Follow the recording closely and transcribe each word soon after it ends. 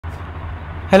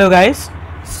Hello guys,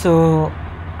 so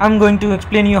I'm going to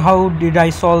explain you how did I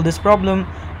solve this problem,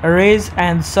 arrays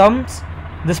and sums.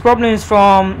 This problem is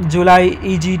from July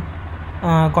EG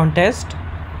contest,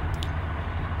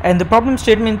 and the problem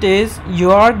statement is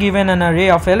you are given an array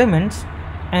of elements,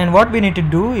 and what we need to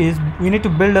do is we need to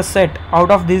build a set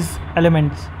out of these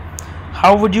elements.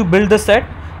 How would you build the set?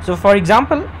 So for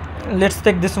example, let's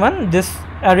take this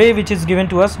array which is given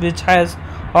to us, which has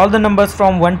all the numbers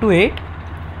from 1 to 8,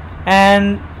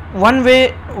 and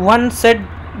one set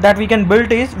that we can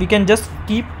build is we can just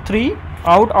keep 3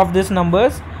 out of these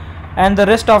numbers, and the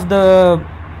rest of the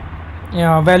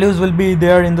values will be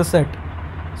there in the set.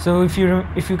 So if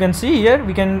you can see here,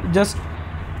 we can just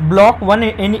block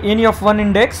any of one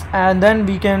index, and then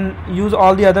we can use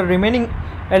all the other remaining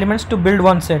elements to build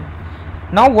one set.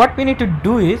 Now what we need to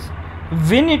do is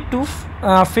we need to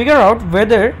figure out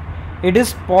whether it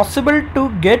is possible to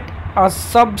get a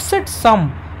subset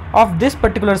sum of this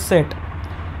particular set.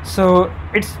 So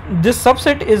this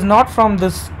subset is not from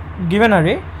this given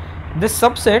array. This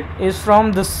subset is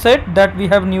from the set that we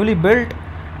have newly built,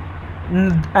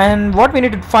 and what we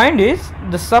need to find is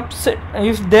the subset,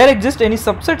 if there exists any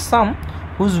subset sum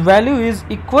whose value is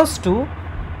equals to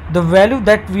the value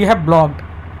that we have blocked.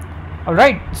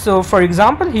 Alright, so for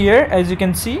example here, as you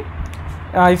can see,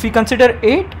 if we consider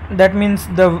 8, that means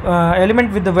the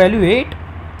element with the value 8,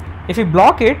 if we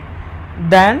block it,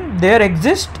 then there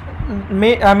exists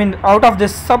out of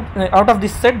this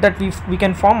set that we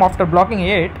can form after blocking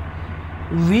 8,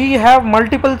 we have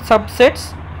multiple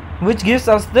subsets which gives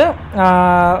us the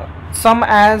sum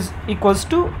as equals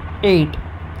to 8.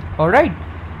 Alright,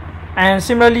 and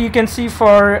similarly you can see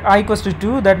for I equals to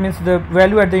 2, that means the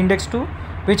value at the index 2,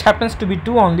 which happens to be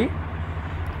 2 only.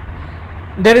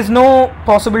 There is no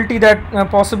possibility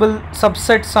that possible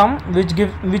subset sum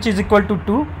which is equal to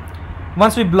 2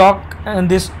 once we block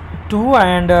this 2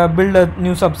 and build a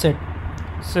new subset.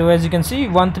 So as you can see,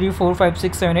 1 3 4 5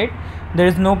 6 7 8, there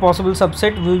is no possible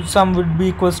subset whose sum would be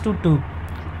equals to 2.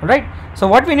 Right, so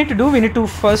what we need to do, we need to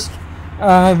first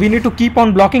we need to keep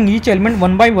on blocking each element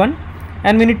one by one,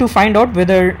 and we need to find out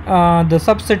whether the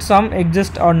subset sum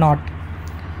exists or not.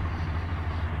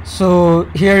 So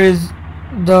here is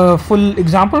the full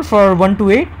example for 1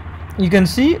 to 8. You can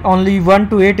see only 1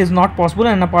 to 8 is not possible,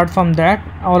 and apart from that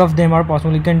all of them are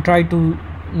possible. You can try to,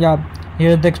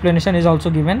 here the explanation is also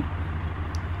given.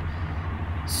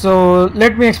 So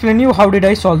let me explain you how did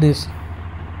I solve this.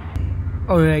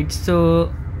 Alright,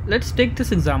 so let's take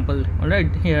this example.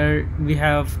 Alright, here we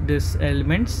have this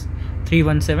elements 3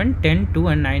 1 7 10 2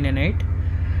 and 9 and 8,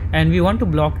 and we want to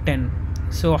block 10.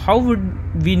 So how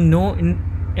would we know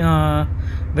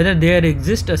whether there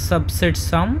exists a subset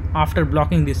sum after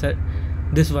blocking this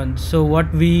one? So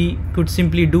what we could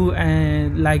simply do,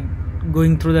 and like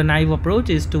going through the naive approach,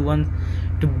 is to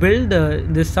build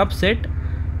this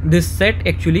set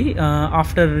actually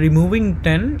after removing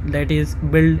 10, that is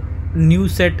build new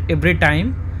set every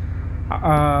time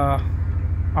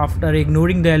after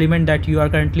ignoring the element that you are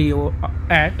currently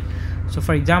at. So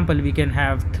for example, we can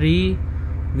have 3,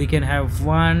 we can have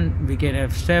 1, we can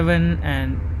have 7,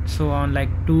 and so on, like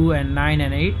 2 and 9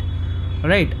 and 8.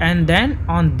 Right, and then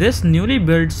on this newly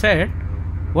built set,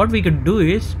 what we could do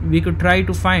is we could try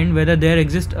to find whether there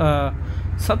exists a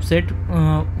subset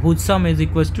whose sum is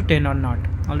equals to 10 or not.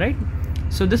 Alright,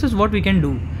 so this is what we can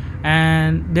do,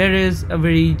 and there is a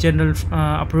very general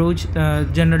approach,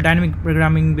 general dynamic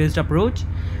programming based approach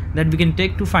that we can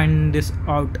take to find this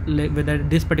out, whether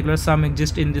this particular sum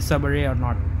exists in this subarray or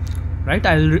not. Right,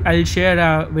 I'll share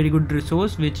a very good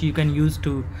resource which you can use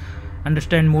to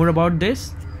understand more about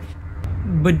this.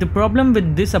 But the problem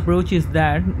with this approach is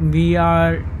that we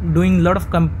are doing a lot of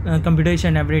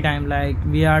computation every time. Like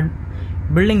we are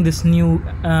building this new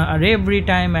array every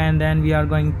time, and then we are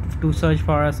going to search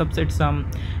for a subset sum,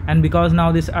 and because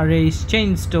now this array is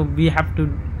changed, so we have to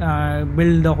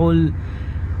build the whole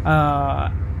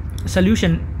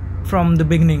solution from the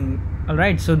beginning.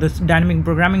 Alright, so this dynamic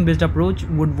programming based approach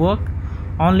would work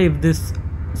only if this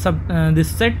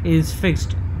set is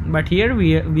fixed. But here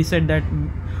we said that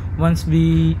once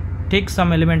we take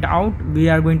some element out, we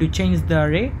are going to change the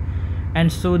array,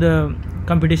 and so the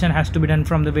computation has to be done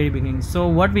from the very beginning. So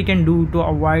what we can do to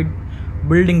avoid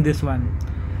building this one?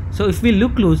 So if we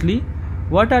look closely,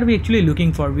 what are we actually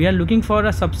looking for? We are looking for a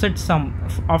subset sum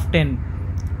of 10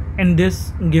 in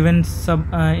this given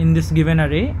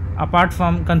array, apart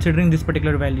from considering this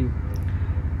particular value.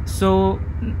 So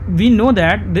we know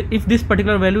that if this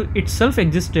particular value itself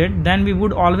existed, then we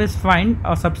would always find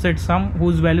a subset sum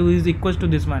whose value is equals to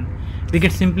this one. We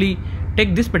could simply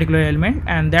take this particular element,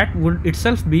 and that would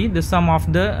itself be the sum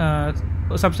of the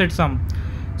subset sum.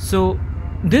 So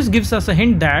this gives us a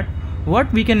hint that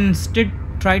what we can instead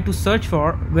try to search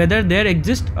for whether there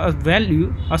exists a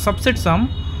value, a subset sum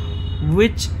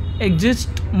which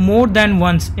exists more than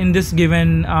once in this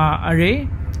given array.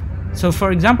 So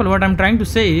for example, what I'm trying to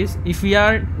say is, if we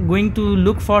are going to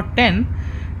look for 10,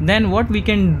 then what we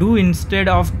can do, instead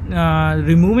of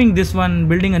removing this one,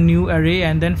 building a new array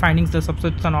and then finding the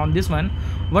subset sum on this one,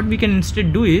 what we can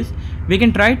instead do is we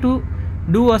can try to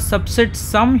do a subset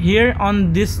sum here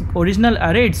on this original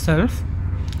array itself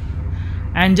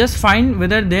and just find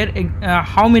whether there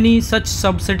how many such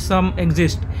subset sum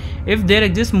exist. If there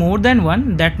exists more than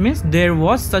one, that means there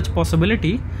was such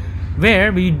possibility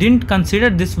where we didn't consider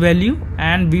this value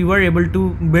and we were able to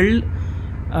build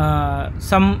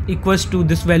sum equals to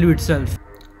this value itself.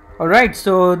 Alright,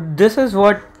 so this is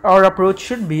what our approach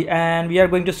should be, and we are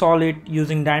going to solve it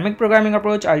using dynamic programming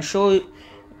approach. I'll show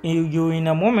you in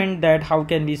a moment that how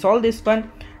can we solve this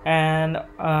one. And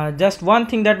just one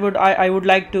thing that I would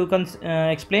like to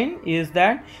explain is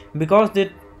that because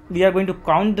we are going to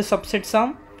count the subset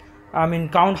sum, I mean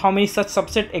count how many such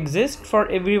subset exist for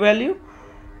every value,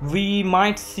 we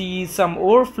might see some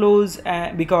overflows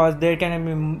because there can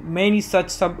be many such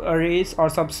sub arrays or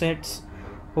subsets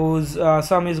whose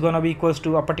sum is going to be equals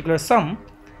to a particular sum.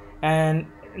 And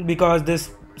because this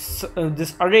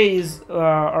array is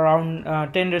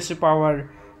around 10 raised to power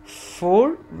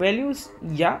 4 values,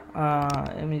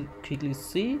 let me quickly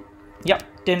see,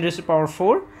 10 raised to power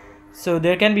 4, so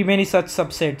there can be many such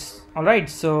subsets. All right,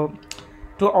 so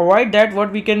to avoid that,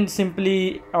 what we can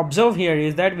simply observe here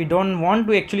is that we don't want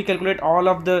to actually calculate all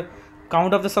of the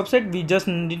count of the subset. We just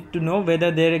need to know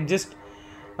whether there exists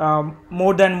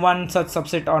more than one such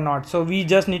subset or not. So we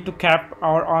just need to cap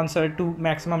our answer to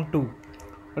maximum 2.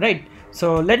 Right,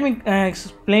 so let me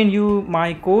explain you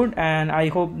my code, and I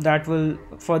hope that will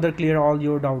further clear all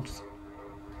your doubts.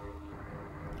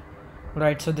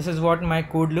 Right, so this is what my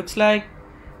code looks like.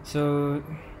 So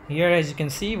here, as you can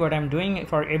see, what I'm doing,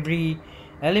 for every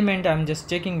element I'm just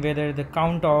checking whether the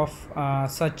count of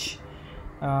such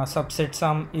subset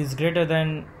sum is greater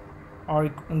than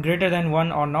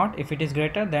 1 or not. If it is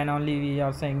greater, then only we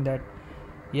are saying that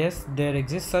yes, there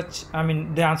exists such, I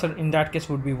mean the answer in that case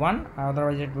would be 1,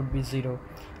 otherwise it would be 0.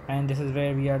 And this is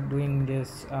where we are doing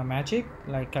this magic,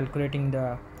 like calculating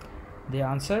the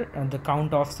answer and the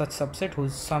count of such subset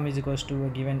whose sum is equals to a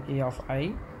given a of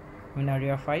I, in array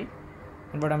of I.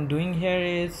 And what I'm doing here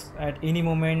is, at any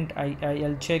moment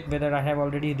I'll check whether I have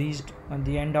already reached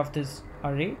the end of this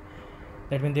array.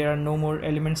 That means there are no more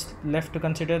elements left to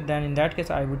consider. Then in that case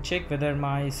I would check whether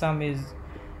my sum is,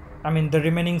 I mean the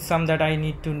remaining sum that I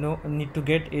need to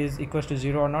get is equals to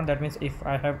 0 or not. That means if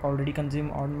I have already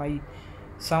consumed all my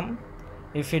sum,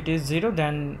 if it is 0,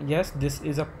 then yes, this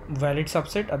is a valid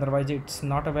subset, otherwise it's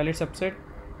not a valid subset.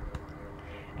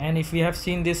 And if we have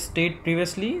seen this state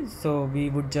previously, so we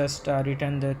would just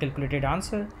return the calculated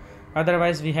answer.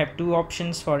 Otherwise we have two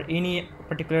options for any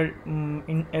particular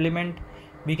element.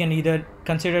 We can either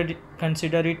consider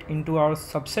it into our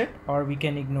subset, or we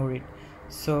can ignore it.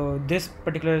 So this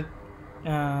particular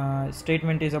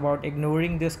statement is about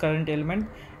ignoring this current element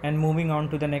and moving on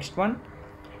to the next one.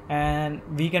 And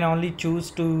we can only choose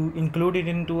to include it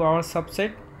into our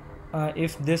subset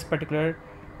if this particular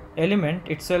element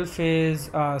itself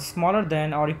is smaller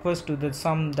than or equals to the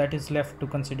sum that is left to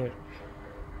consider.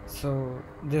 So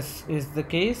this is the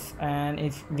case, and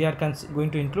if we are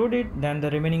going to include it, then the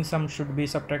remaining sum should be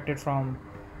subtracted from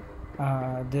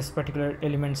this particular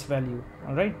element's value.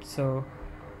 All right, so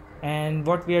and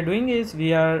what we are doing is,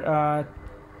 we are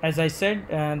as I said,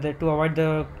 that to avoid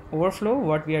the overflow,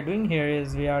 what we are doing here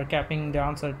is we are capping the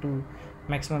answer to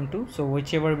maximum 2. So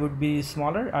whichever would be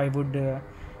smaller, I would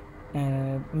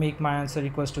make my answer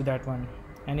equals to that one.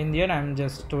 And in the end, I'm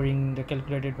just storing the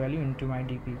calculated value into my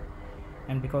DP.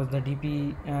 And because the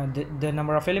DP, the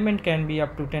number of element can be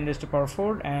up to 10 raised to power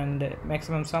 4, and the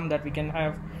maximum sum that we can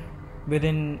have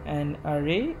within an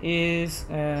array is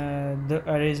the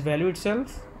array's value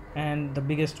itself, and the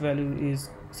biggest value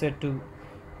is said to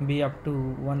be up to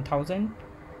 1000.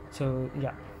 So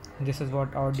yeah, this is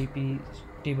what our DP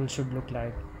table should look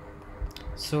like.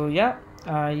 So yeah,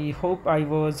 I hope I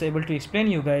was able to explain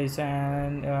you guys,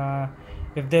 and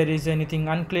if there is anything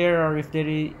unclear, or if there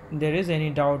is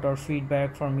any doubt or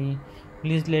feedback for me,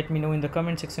 please let me know in the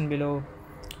comment section below.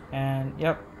 And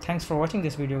yeah, thanks for watching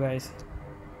this video, guys.